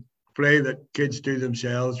 so play that kids do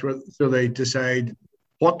themselves, so they decide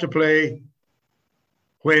what to play,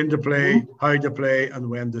 when to play, how to play, and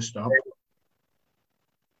when to stop.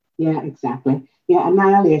 Yeah, exactly. Yeah,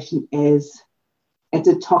 annihilation it's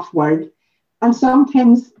a tough word. And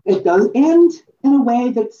sometimes it does end in a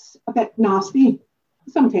way that's a bit nasty.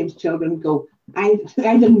 Sometimes children go, I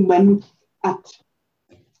didn't win at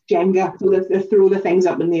Jenga, so they throw the things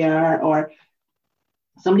up in the air, or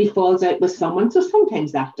somebody falls out with someone. So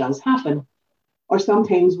sometimes that does happen. Or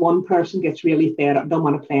sometimes one person gets really fed up, don't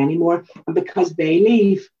want to play anymore. And because they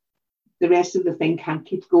leave, the rest of the thing can't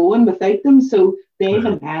keep going without them. So they've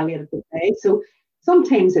annihilated the play. So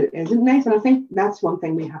sometimes it isn't nice. And I think that's one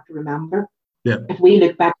thing we have to remember. Yeah. If we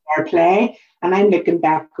look back at our play, and I'm looking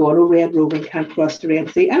back going, oh, Red Roving can't cross the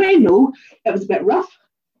Red Sea. And I know it was a bit rough.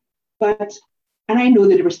 And I know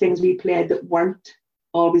that there was things we played that weren't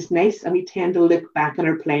always nice. And we tend to look back on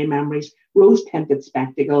our play memories, rose-tinted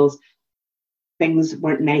spectacles, things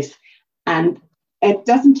weren't nice. And it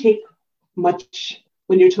doesn't take much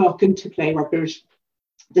when you're talking to play workers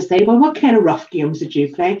to say, well, what kind of rough games did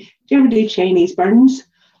you play? Do you ever do Chinese burns?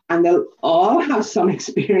 And they'll all have some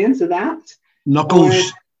experience of that.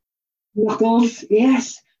 Knuckles. Knuckles,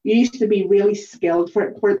 yes. You used to be really skilled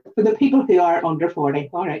for the people who are under 40.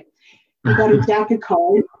 All right. You got a deck of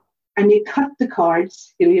cards and you cut the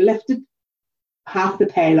cards. You lifted half the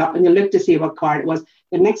pile up and you looked to see what card it was.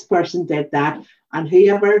 The next person did that. And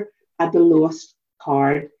whoever had the lowest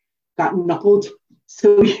card got knuckled.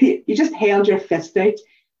 So you just held your fist out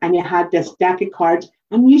and you had this deck of cards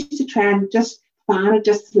and you used to try and just fan it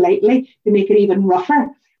just slightly to make it even rougher.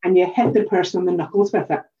 And you hit the person on the knuckles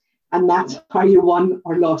with it. And that's how you won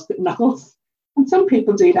or lost at knuckles. And some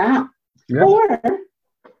people do that. Yeah. Or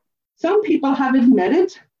some people have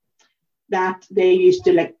admitted that they used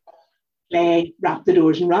to play Wrap the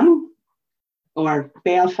Doors and Run, or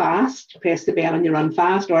Belfast, press the bell and you run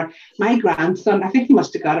fast. Or my grandson, I think he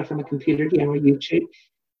must have got it from a computer game or YouTube.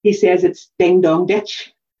 He says it's ding dong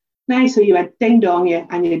ditch. Now, so you went ding dong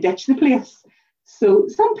and you ditch the place. So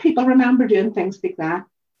some people remember doing things like that.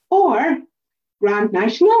 Or Grand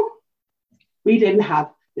National. We didn't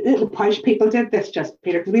have, the posh people did this just,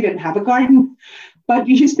 Peter, because we didn't have a garden. But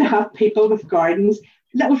you used to have people with gardens,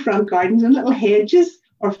 little front gardens and little hedges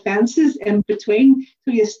or fences in between.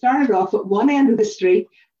 So you started off at one end of the street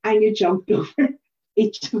and you jumped over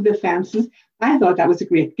each of the fences. I thought that was a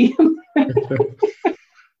great game.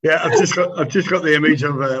 Yeah, I've just got the image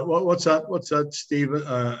of what's that, Steve?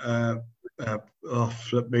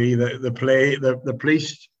 Flip me, the play, the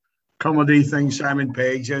police comedy thing, Simon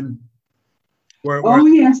Pegg in. Where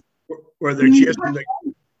they're chasing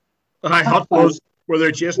where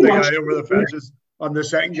they're chasing the guy over the fences, and the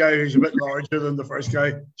second guy, who's a bit larger than the first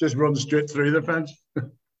guy, just runs straight through the fence.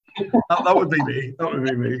 that would be me. That would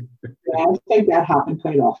be me. Yeah, I think that happens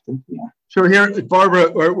quite often. Yeah. So here,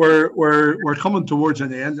 Barbara, we're coming towards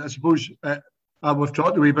an end. I suppose we've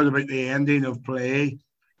talked a wee bit about the ending of play.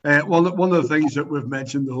 One of the things that we've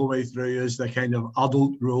mentioned the whole way through is the kind of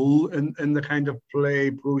adult role in the kind of play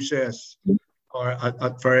process, or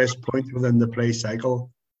at various points within the play cycle,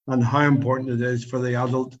 and how important it is for the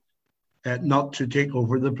adult not to take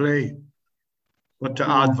over the play, but to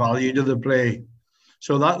add value to the play.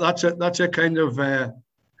 So that's a kind of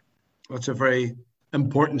that's a very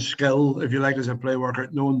important skill, if you like, as a play worker,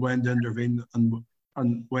 knowing when to intervene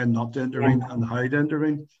and when not to intervene and how to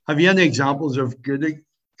intervene. Have you any examples of good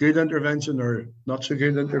intervention or not so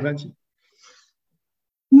good intervention?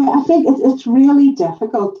 Yeah, I think it's really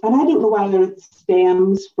difficult. And I don't know whether it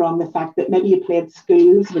stems from the fact that maybe you played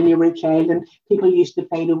schools when you were a child and people used to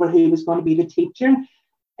fight over who was going to be the teacher.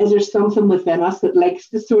 Is there something within us that likes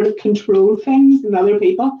to sort of control things and other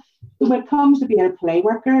people? So when it comes to being a play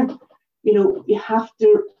worker, you have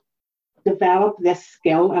to develop this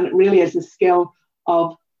skill, and it really is a skill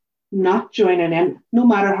of not joining in, no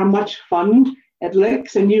matter how much fun it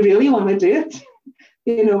looks and you really want to do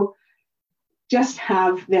it. Just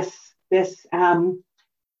have this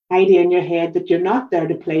idea in your head that you're not there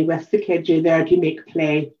to play with the kids, you're there to make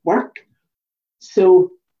play work.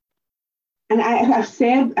 So, and I've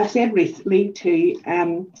said recently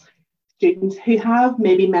to students who have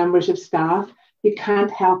maybe members of staff who can't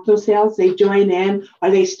help themselves, they join in or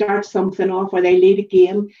they start something off or they lead a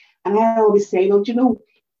game. And I always say, well,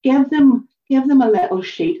 give them give them a little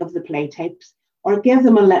sheet of the play types, or give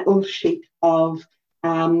them a little sheet of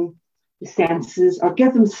the senses, or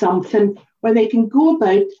give them something where they can go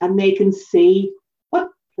about and they can see what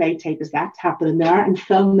play type is that happening there and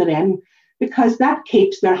film it in, because that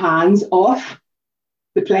keeps their hands off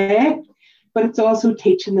the play, but it's also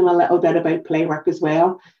teaching them a little bit about play work as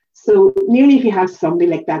well. So nearly if you have somebody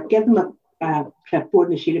like that, give them a clipboard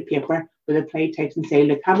and a sheet of paper with the play types and say,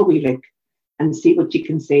 look, have a wee look and see what you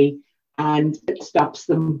can see. And it stops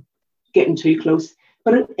them getting too close.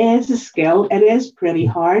 But it is a skill. It is pretty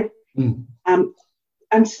hard.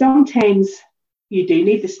 And sometimes you do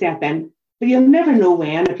need to step in, but you'll never know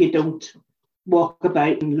when if you don't walk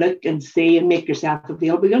about and look and see and make yourself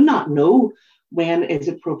available. You'll not know when is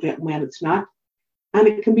appropriate and when it's not. And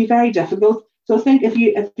it can be very difficult. So I think if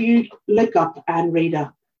you look up and read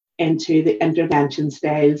up into the intervention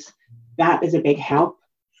styles, that is a big help.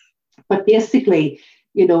 But basically,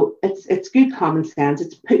 you know, it's good common sense.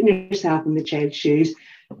 It's putting yourself in the child's shoes,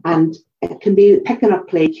 and it can be picking up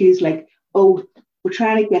play cues like, oh, we're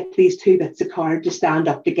trying to get these two bits of card to stand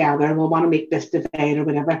up together, and we want to make this divide or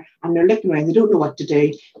whatever. And they're looking around, they don't know what to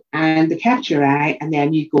do, and they catch your eye, and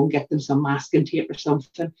then you go and get them some masking tape or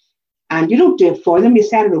something. And you don't do it for them, you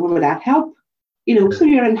send it over with that help. You know, so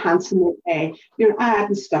you're enhancing the play, you're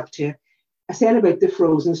adding stuff to it. I said about the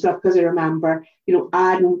frozen stuff because I remember, you know,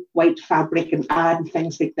 adding white fabric and adding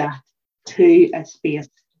things like that to a space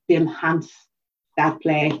to enhance that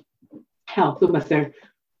play, help them if they're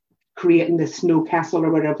creating the snow castle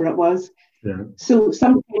or whatever it was. Yeah. So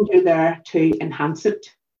sometimes you're there to enhance it.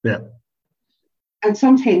 Yeah. And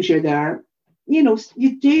sometimes you're there, you know,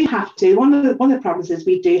 you do have to. One of the problems is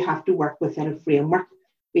we do have to work within a framework.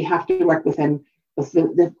 We have to work within with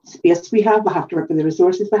the space we have to work with the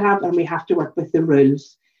resources we have, and we have to work with the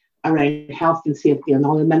rules around health and safety and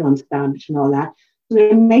all the minimum standards and all that. So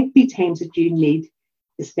there might be times that you need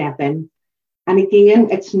to step in. And again,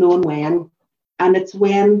 it's known when, and it's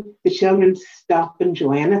when the children stop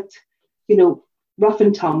enjoying it. You know, rough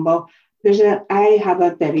and tumble. I have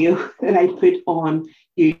a video that I put on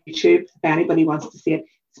YouTube if anybody wants to see it.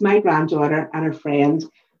 It's my granddaughter and her friend,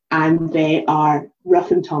 and they are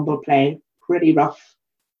rough and tumble play. Pretty rough,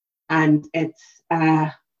 and it's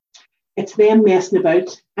them messing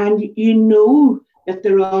about, and you know that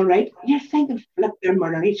they're all right. You're thinking, flip, they're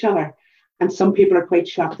murdering each other, and some people are quite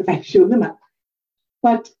shocked if I show them it.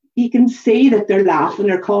 But you can see that they're laughing,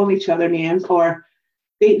 they're calling each other names, or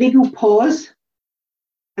they go pause,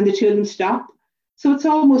 and the children stop. So it's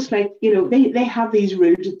almost like, you know, they have these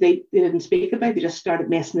rules that they didn't speak about. They just started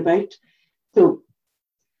messing about. So,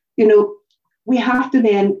 you know, we have to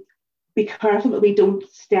then be careful that we don't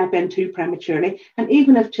step in too prematurely. And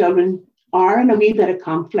even if children are in a wee bit of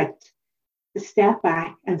conflict, to step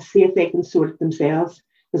back and see if they can sort it themselves.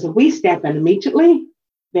 Because if we step in immediately,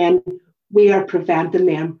 then we are preventing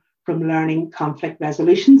them from learning conflict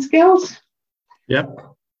resolution skills. Yep.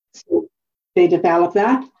 So they develop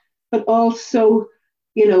that. But also,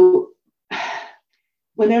 you know,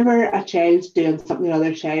 whenever a child's doing something to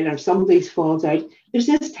another child or somebody falls out, there's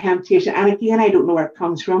this temptation, and again, I don't know where it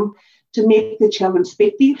comes from, to make the children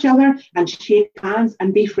speak to each other and shake hands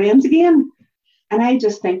and be friends again. And I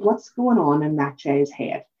just think, what's going on in that child's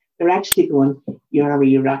head? They're actually going, you're a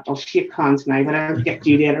wee rat, I'll shake hands now, but I'll get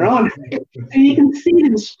you later on. So you can see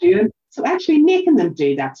them stewing. So actually making them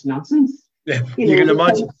do that's nonsense. Yeah, you can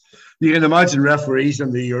imagine. You can imagine referees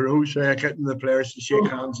in the Euros getting the players to shake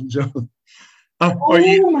hands and so on.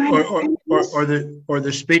 Or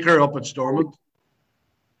the speaker up at Stormont.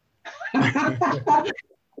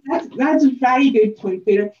 That's a very good point,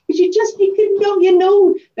 Peter. Because you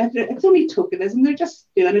know that it's only tokenism. They're just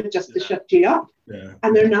doing it just to shut you up,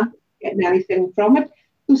 and they're not getting anything from it.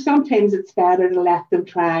 So sometimes it's better to let them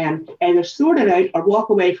try and either sort it out or walk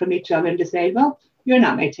away from each other and just say, "Well, you're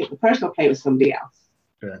not my type of person. I'll play with somebody else."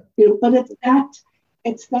 Yeah. You know, but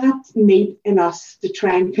it's that need in us to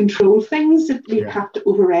try and control things that we have to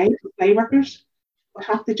override as play workers. We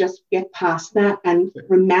have to just get past that and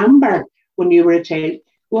remember when you were a child.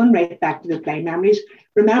 Going right back to the play memories,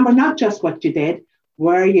 remember not just what you did,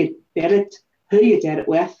 where you did it, who you did it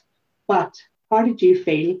with, but how did you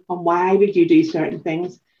feel and why did you do certain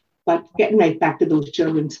things? But getting right back to those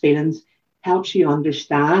children's feelings helps you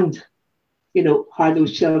understand, you know, how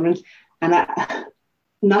those children, and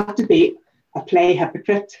not to be a play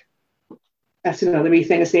hypocrite. That's another wee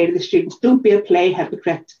thing I say to the students, don't be a play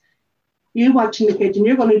hypocrite. You're watching the kids and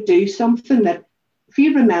you're going to do something that, if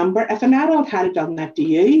you remember, if an adult had done that to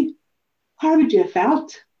you, how would you have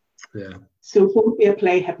felt? Yeah. So don't be a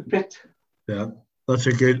play hypocrite. Yeah, that's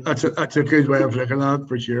a good way of looking at it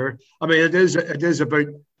for sure. I mean, it is about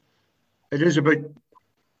it is about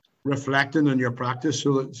reflecting on your practice,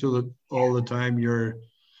 so that all the time you're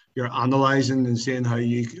analysing and seeing how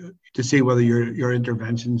to see whether your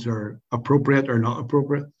interventions are appropriate or not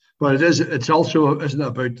appropriate. But it's also, isn't it,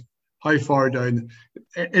 about how far down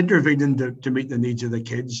intervening to meet the needs of the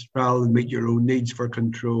kids rather than meet your own needs for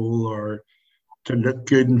control or to look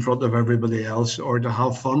good in front of everybody else or to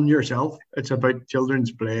have fun yourself. It's about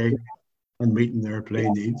children's play and meeting their play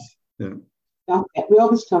needs. Yeah. We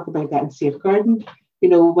always talk about that in safeguarding,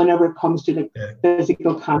 whenever it comes to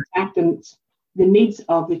physical contact, and the needs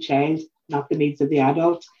of the child, not the needs of the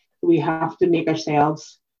adult. We have to make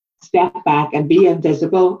ourselves step back and be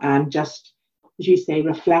invisible and just, as you say,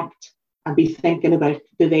 reflect and be thinking about,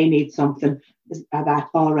 do they need something? Is that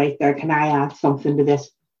all right there? Can I add something to this?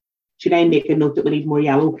 Should I make a note that we need more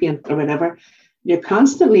yellow paint or whatever? You're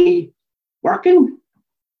constantly working,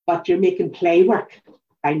 but you're making play work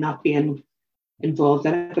by not being involved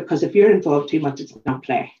in it, because if you're involved too much, it's not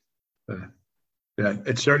play. Yeah,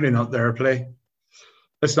 it's certainly not their play.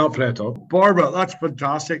 It's not play at all. Barbara, that's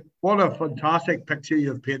fantastic. What a fantastic picture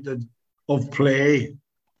you've painted of play,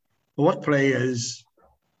 what play is,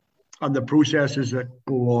 and the processes that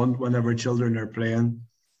go on whenever children are playing,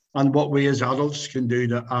 and what we as adults can do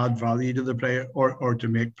to add value to the play or to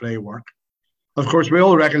make play work. Of course, we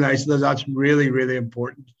all recognise that that's really, really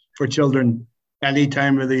important for children any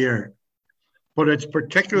time of the year. But it's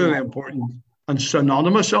particularly important and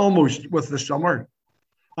synonymous almost with the summer.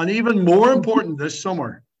 And even more important this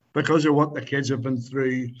summer because of what the kids have been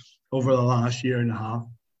through over the last year and a half.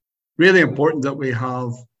 Really important that we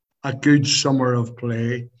have a good summer of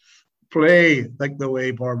play. Play like the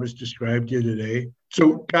way Barbara's described you today.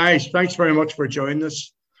 So guys, thanks very much for joining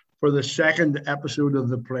us for the second episode of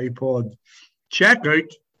the PlayPod. Check out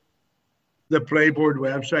the PlayBoard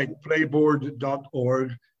website,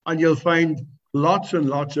 playboard.org, and you'll find lots and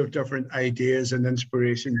lots of different ideas and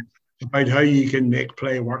inspiration about how you can make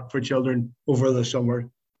play work for children over the summer.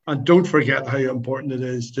 And don't forget how important it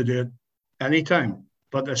is to do it anytime,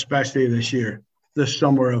 but especially this year, the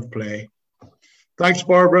summer of play. Thanks,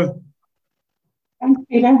 Barbara. Thanks,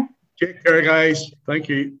 Peter. Take care, guys. Thank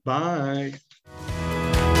you. Bye.